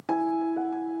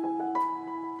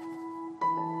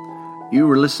You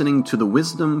are listening to the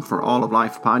Wisdom for All of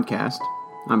Life podcast.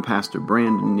 I'm Pastor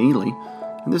Brandon Neely,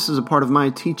 and this is a part of my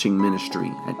teaching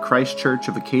ministry at Christ Church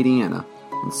of Acadiana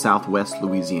in southwest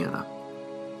Louisiana.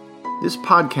 This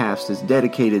podcast is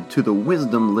dedicated to the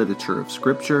wisdom literature of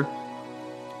Scripture,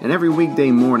 and every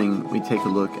weekday morning we take a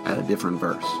look at a different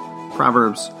verse.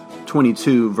 Proverbs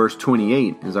 22 verse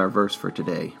 28 is our verse for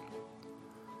today.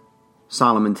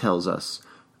 Solomon tells us,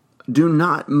 "Do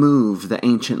not move the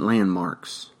ancient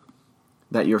landmarks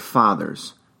that your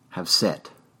fathers have set."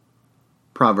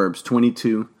 Proverbs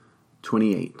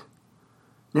 22:28.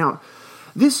 Now,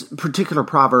 this particular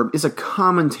proverb is a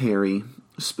commentary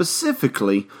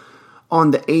specifically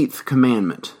on the 8th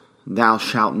commandment, "Thou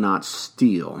shalt not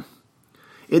steal."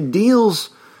 It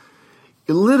deals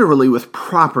literally with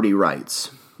property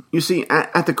rights. You see,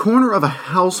 at the corner of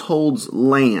a household's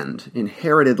land,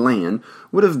 inherited land,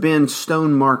 would have been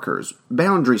stone markers,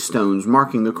 boundary stones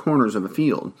marking the corners of a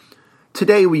field.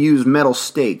 Today we use metal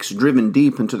stakes driven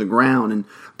deep into the ground and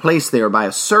placed there by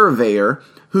a surveyor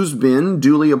who's been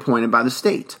duly appointed by the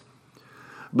state.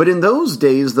 But in those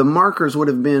days, the markers would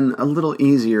have been a little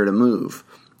easier to move.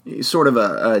 Sort of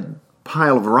a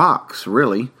pile of rocks,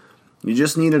 really. You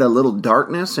just needed a little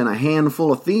darkness and a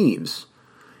handful of thieves.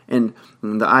 And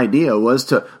the idea was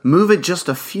to move it just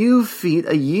a few feet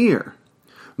a year.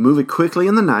 Move it quickly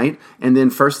in the night, and then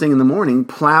first thing in the morning,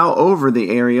 plow over the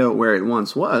area where it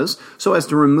once was, so as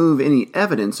to remove any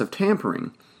evidence of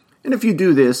tampering. And if you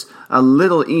do this a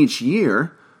little each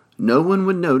year, no one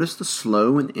would notice the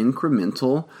slow and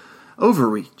incremental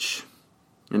overreach.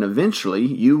 And eventually,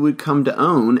 you would come to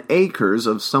own acres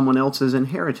of someone else's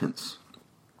inheritance.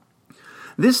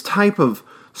 This type of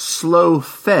slow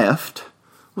theft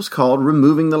was called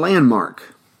removing the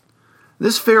landmark.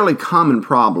 This fairly common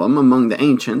problem among the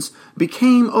ancients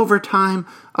became over time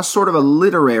a sort of a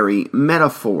literary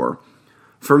metaphor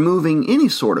for moving any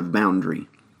sort of boundary,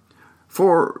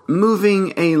 for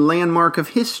moving a landmark of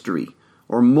history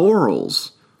or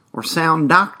morals or sound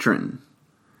doctrine.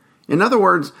 In other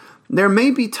words, there may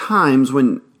be times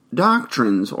when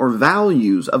doctrines or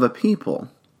values of a people,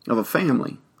 of a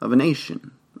family, of a nation,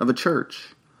 of a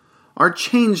church, are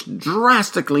changed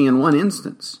drastically in one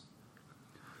instance.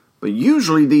 But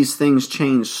usually these things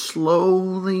change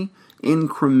slowly,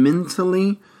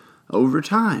 incrementally, over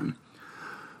time.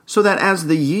 So that as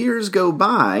the years go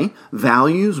by,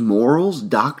 values, morals,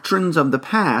 doctrines of the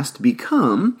past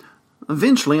become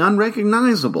eventually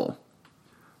unrecognizable.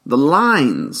 The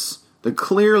lines, the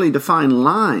clearly defined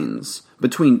lines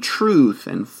between truth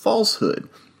and falsehood,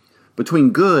 between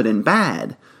good and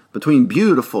bad, between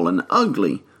beautiful and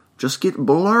ugly, just get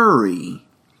blurry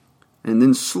and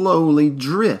then slowly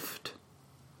drift.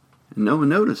 And no one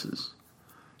notices.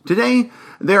 Today,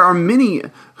 there are many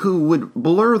who would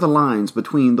blur the lines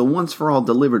between the once-for-all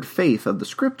delivered faith of the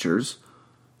Scriptures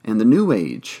and the New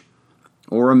Age,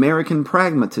 or American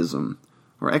pragmatism,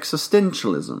 or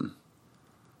existentialism.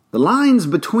 The lines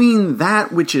between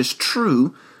that which is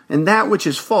true and that which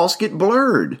is false get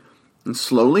blurred, and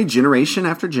slowly, generation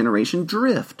after generation,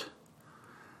 drift.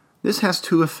 This has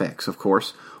two effects, of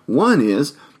course. One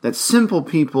is that simple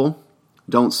people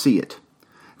don't see it.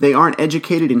 They aren't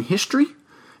educated in history.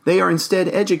 They are instead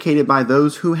educated by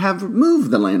those who have removed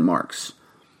the landmarks.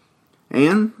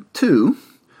 And two,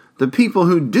 the people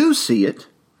who do see it,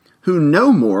 who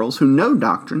know morals, who know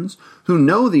doctrines, who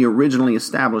know the originally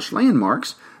established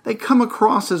landmarks, they come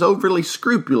across as overly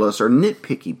scrupulous or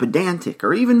nitpicky, pedantic,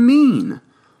 or even mean.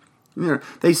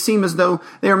 They seem as though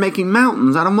they are making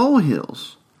mountains out of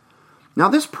molehills. Now,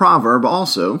 this proverb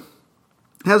also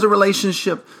has a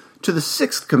relationship to the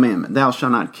 6th commandment, "Thou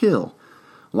shalt not kill."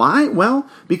 Why? Well,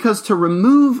 because to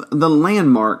remove the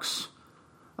landmarks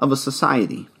of a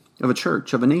society, of a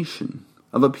church, of a nation,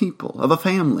 of a people, of a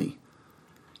family,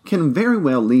 can very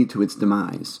well lead to its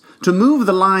demise. To move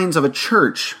the lines of a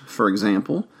church, for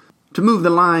example, to move the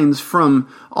lines from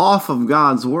off of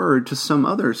God's Word to some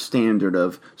other standard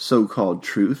of so-called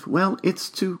truth, well, it's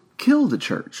to kill the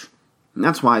church. And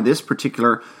that's why this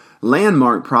particular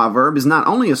landmark proverb is not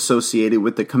only associated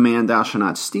with the command, "Thou shalt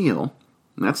not steal,"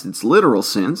 and that's its literal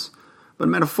sense, but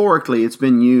metaphorically it's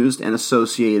been used and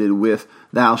associated with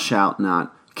 "Thou shalt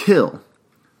not kill."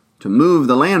 To move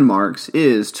the landmarks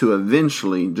is to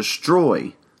eventually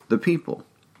destroy the people.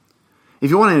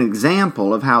 If you want an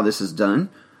example of how this is done,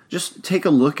 just take a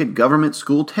look at government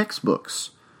school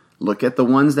textbooks. Look at the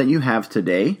ones that you have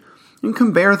today and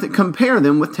compare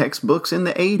them with textbooks in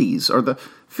the 80s or the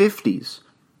 50s.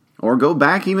 Or go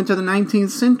back even to the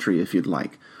 19th century if you'd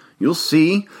like. You'll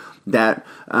see that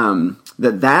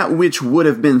that which would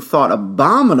have been thought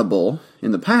abominable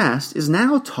in the past is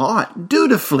now taught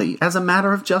dutifully as a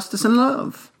matter of justice and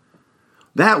love.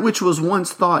 That which was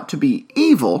once thought to be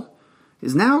evil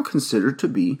is now considered to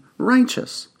be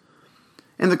righteous.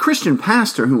 And the Christian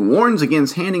pastor who warns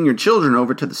against handing your children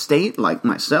over to the state, like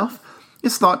myself,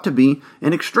 is thought to be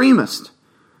an extremist.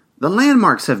 The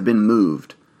landmarks have been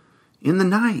moved in the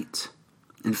night,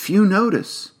 and few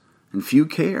notice, and few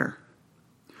care.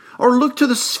 Or look to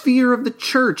the sphere of the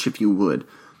church, if you would,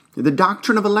 the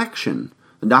doctrine of election,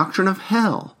 the doctrine of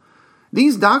hell.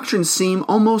 These doctrines seem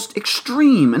almost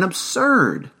extreme and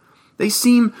absurd. They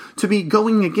seem to be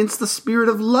going against the spirit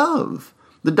of love,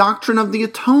 the doctrine of the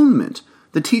atonement,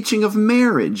 the teaching of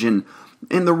marriage, and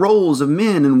the roles of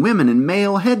men and women and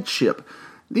male headship.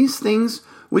 These things,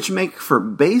 which make for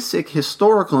basic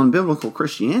historical and biblical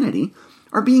Christianity,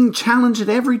 are being challenged at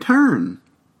every turn.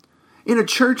 In a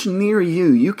church near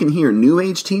you, you can hear New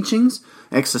Age teachings,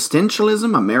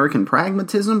 existentialism, American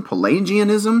pragmatism,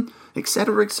 Pelagianism,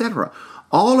 etc., etc.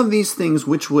 All of these things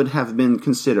which would have been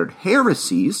considered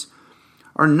heresies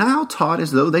are now taught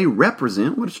as though they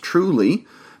represent what is truly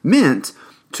meant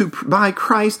by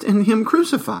Christ and Him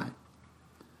crucified.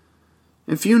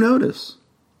 If you notice,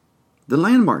 the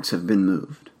landmarks have been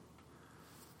moved.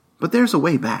 But there's a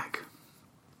way back.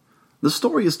 The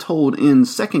story is told in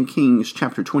 2 Kings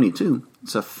chapter 22.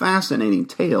 It's a fascinating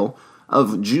tale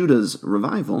of Judah's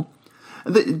revival.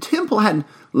 The temple had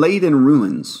laid in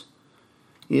ruins.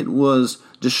 It was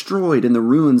destroyed in the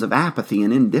ruins of apathy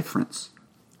and indifference.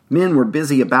 Men were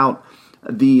busy about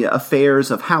the affairs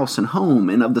of house and home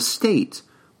and of the state,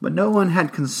 but no one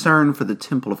had concern for the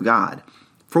temple of God,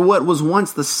 for what was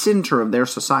once the center of their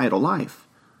societal life.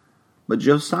 But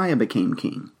Josiah became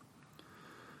king.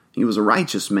 He was a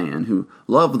righteous man who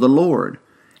loved the Lord,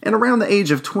 and around the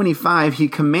age of 25, he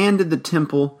commanded the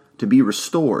temple to be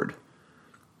restored.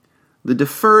 The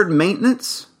deferred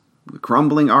maintenance, the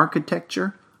crumbling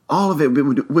architecture, all of it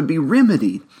would be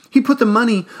remedied. He put the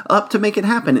money up to make it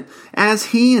happen. As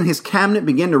he and his cabinet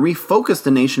began to refocus the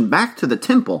nation back to the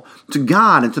temple, to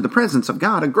God and to the presence of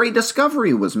God, a great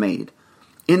discovery was made.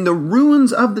 In the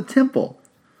ruins of the temple,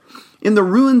 in the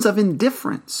ruins of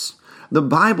indifference, the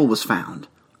Bible was found.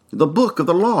 The book of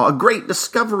the law, a great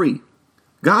discovery.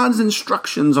 God's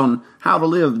instructions on how to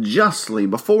live justly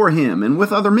before Him and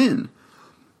with other men.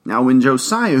 Now when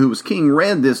Josiah, who was king,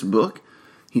 read this book,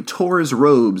 he tore his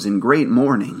robes in great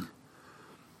mourning.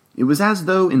 It was as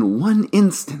though in one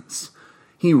instance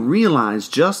he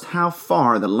realized just how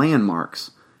far the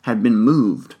landmarks had been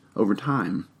moved over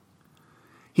time.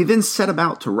 He then set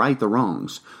about to right the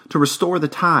wrongs, to restore the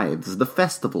tithes, the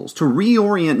festivals, to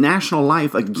reorient national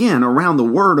life again around the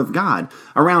Word of God,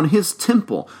 around His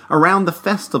temple, around the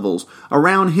festivals,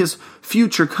 around His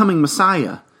future coming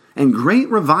Messiah, and great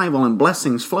revival and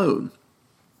blessings flowed.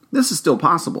 This is still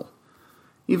possible,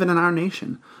 even in our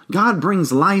nation. God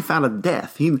brings life out of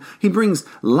death. He brings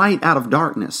light out of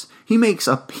darkness. He makes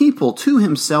a people to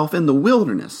Himself in the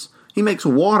wilderness. He makes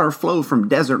water flow from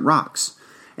desert rocks.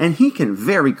 And He can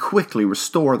very quickly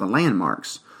restore the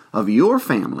landmarks of your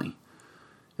family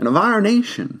and of our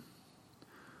nation.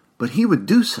 But He would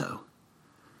do so,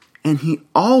 and He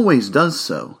always does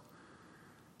so,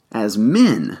 as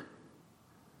men,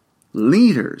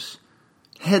 leaders,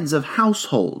 heads of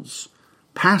households,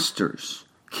 pastors,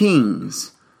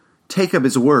 kings, take up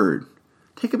His word.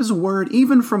 Take up His word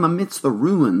even from amidst the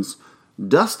ruins,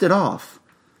 dust it off,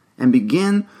 and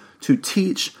begin to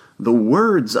teach the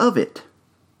words of it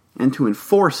and to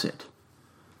enforce it.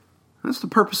 That's the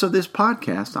purpose of this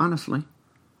podcast, honestly.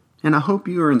 And I hope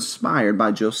you are inspired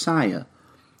by Josiah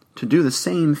to do the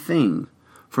same thing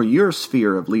for your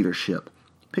sphere of leadership.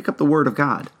 Pick up the Word of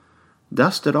God.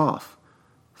 Dust it off.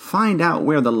 Find out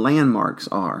where the landmarks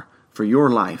are for your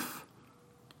life.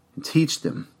 And teach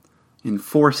them,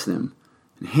 enforce them,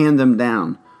 and hand them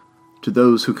down to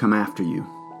those who come after you.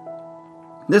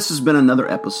 This has been another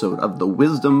episode of the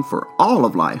Wisdom for All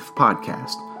of Life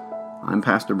podcast. I'm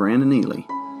Pastor Brandon Neely.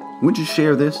 Would you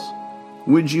share this?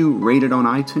 Would you rate it on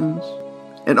iTunes?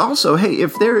 And also, hey,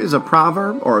 if there is a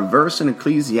proverb or a verse in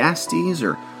Ecclesiastes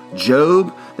or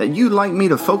Job that you'd like me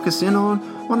to focus in on,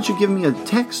 why don't you give me a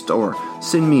text or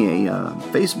send me a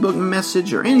Facebook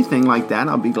message or anything like that?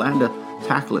 I'll be glad to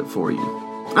tackle it for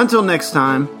you. Until next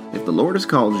time, if the Lord has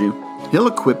called you, He'll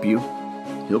equip you,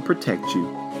 He'll protect you,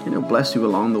 and He'll bless you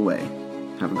along the way.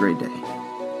 Have a great day.